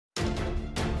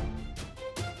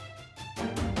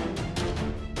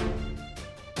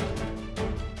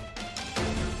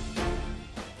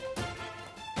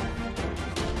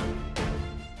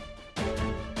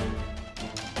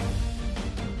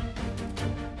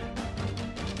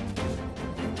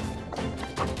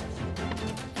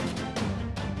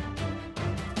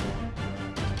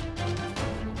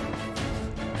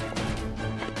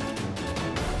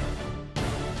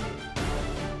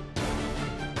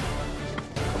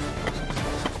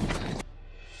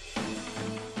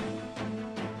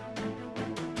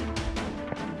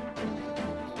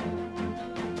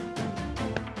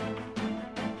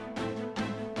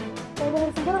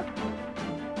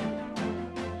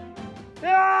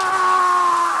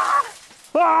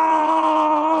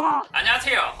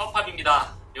안녕하세요,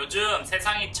 허팝입니다. 요즘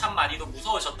세상이 참 많이도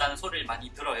무서우셨다는 소리를 많이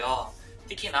들어요.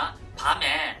 특히나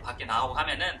밤에 밖에 나오고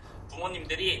하면은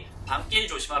부모님들이 밤길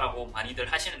조심하라고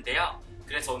많이들 하시는데요.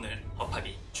 그래서 오늘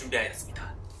허팝이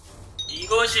준비하였습니다.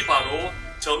 이것이 바로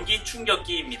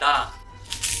전기충격기입니다.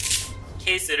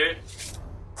 케이스를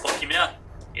벗기면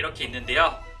이렇게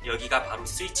있는데요. 여기가 바로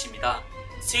스위치입니다.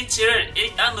 스위치를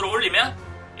 1단으로 올리면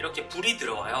이렇게 불이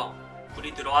들어와요.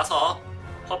 불이 들어와서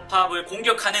허팝을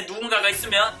공격하는 누군가가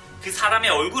있으면 그 사람의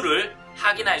얼굴을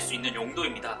확인할 수 있는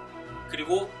용도입니다.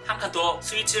 그리고 한 칸 더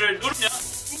스위치를 누르면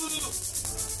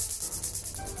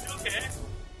이렇게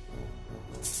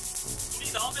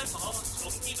불이 나오면서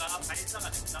전기가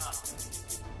발사가 됩니다.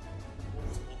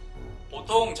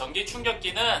 보통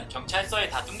전기충격기는 경찰서에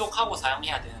다 등록하고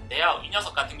사용해야 되는데요. 이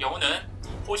녀석 같은 경우는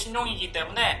호신용이기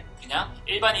때문에 그냥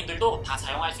일반인들도 다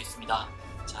사용할 수 있습니다.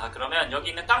 자, 그러면 여기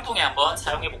있는 깡통에 한번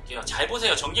사용해 볼게요. 잘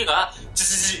보세요. 전기가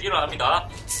지지지 일어납니다.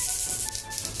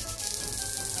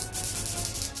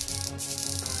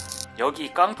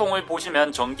 여기 깡통을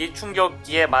보시면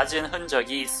전기충격기에 맞은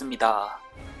흔적이 있습니다.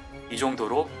 이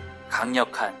정도로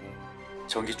강력한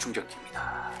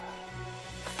전기충격기입니다.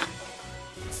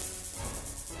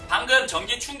 방금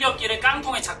전기충격기를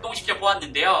깡통에 작동시켜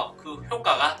보았는데요. 그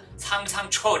효과가 상상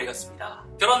초월이었습니다.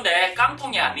 그런데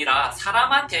깡통이 아니라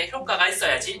사람한테 효과가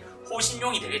있어야지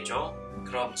호신용이 되겠죠.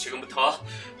 그럼 지금부터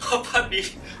허팝이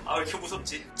왜 이렇게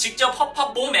무섭지? 직접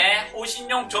허팝 몸에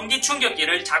호신용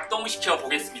전기충격기를 작동시켜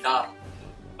보겠습니다.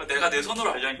 내가 내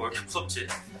손으로 하려니까 왜 이렇게 무섭지?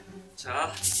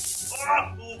 자,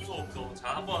 무서워.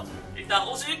 자, 한번 일단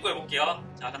옷을 입고 해볼게요.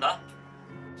 자, 간다.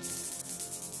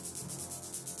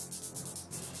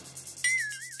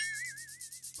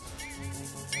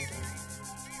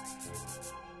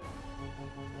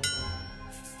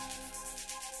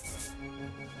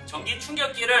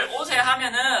 전기충격기를 옷에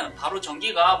하면은 바로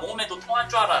전기가 몸에도 통할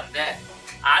줄 알았는데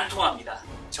안 통합니다.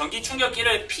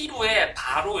 전기충격기를 피부에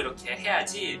바로 이렇게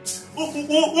해야지.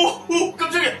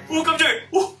 깜짝이야.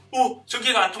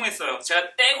 전기가 안 통했어요.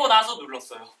 제가 떼고 나서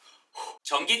눌렀어요.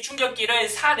 전기충격기를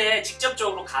살에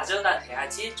직접적으로 가져다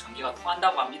대야지 전기가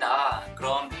통한다고 합니다.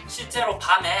 그럼 실제로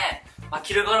밤에 막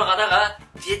길을 걸어가다가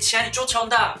뒤에 치안이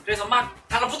쫓아온다. 그래서 막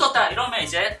달라붙었다. 이러면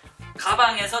이제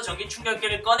가방에서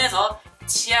전기충격기를 꺼내서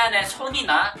치안의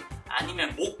손이나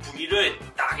아니면 목 부위를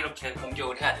딱 이렇게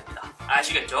공격을 해야 됩니다.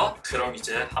 아시겠죠? 그럼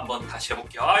이제 한번 다시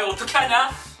해볼게요. 이거 어떻게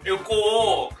하냐? 이거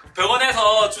꼭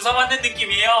병원에서 주사 맞는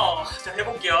느낌이에요. 자,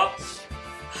 해볼게요.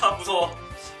 무서워.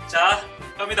 자,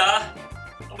 갑니다.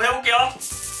 한번 해볼게요.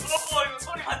 이거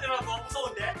소리 만들어서 너무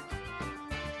무서운데?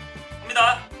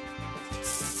 갑니다.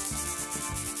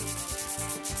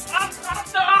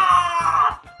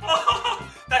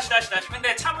 다시.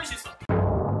 근데 참을 수 있어.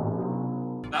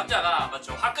 남자가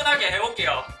맞죠? 화끈하게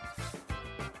해볼게요.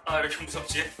 이렇게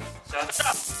무섭지?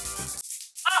 자.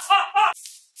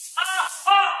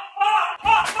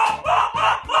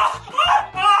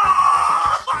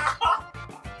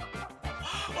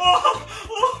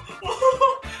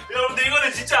 여러분들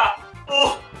이거는 진짜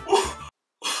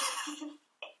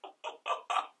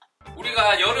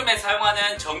우리가 여름에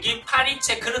사용하는 전기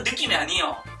파리채 그런 느낌이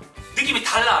아니에요. 느낌이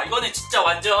달라. 이거는 진짜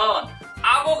완전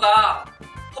악어가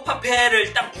허팝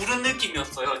배를 딱 무른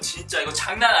느낌이었어요. 진짜 이거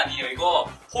장난 아니에요. 이거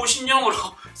호신용으로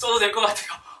써도 될 것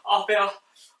같아요. 배야.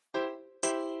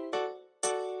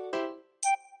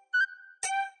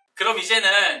 그럼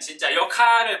이제는 진짜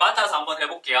역할을 맡아서 한번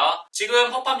해볼게요.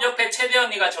 지금 허팝 옆에 채대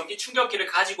언니가 전기충격기를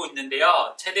가지고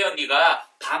있는데요. 채대 언니가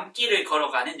밤길을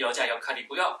걸어가는 여자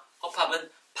역할이고요. 허팝은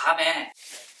밤에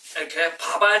이렇게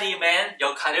바바리맨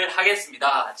역할을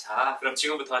하겠습니다. 자, 그럼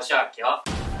지금부터 시작할게요.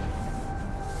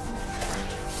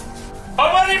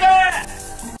 바바리맨!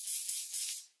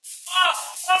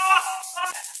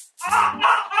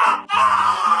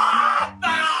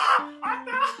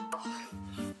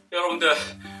 여러분들,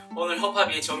 오늘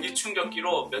허팝이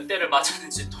전기충격기로 몇 대를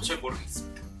맞았는지 도저히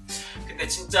모르겠습니다. 근데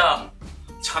진짜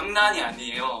장난이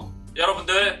아니에요.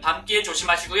 여러분들 밤길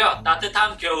조심하시고요.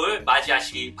 따뜻한 겨울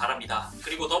맞이하시기 바랍니다.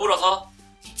 그리고 더불어서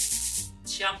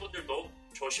치한분들도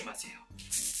조심하세요.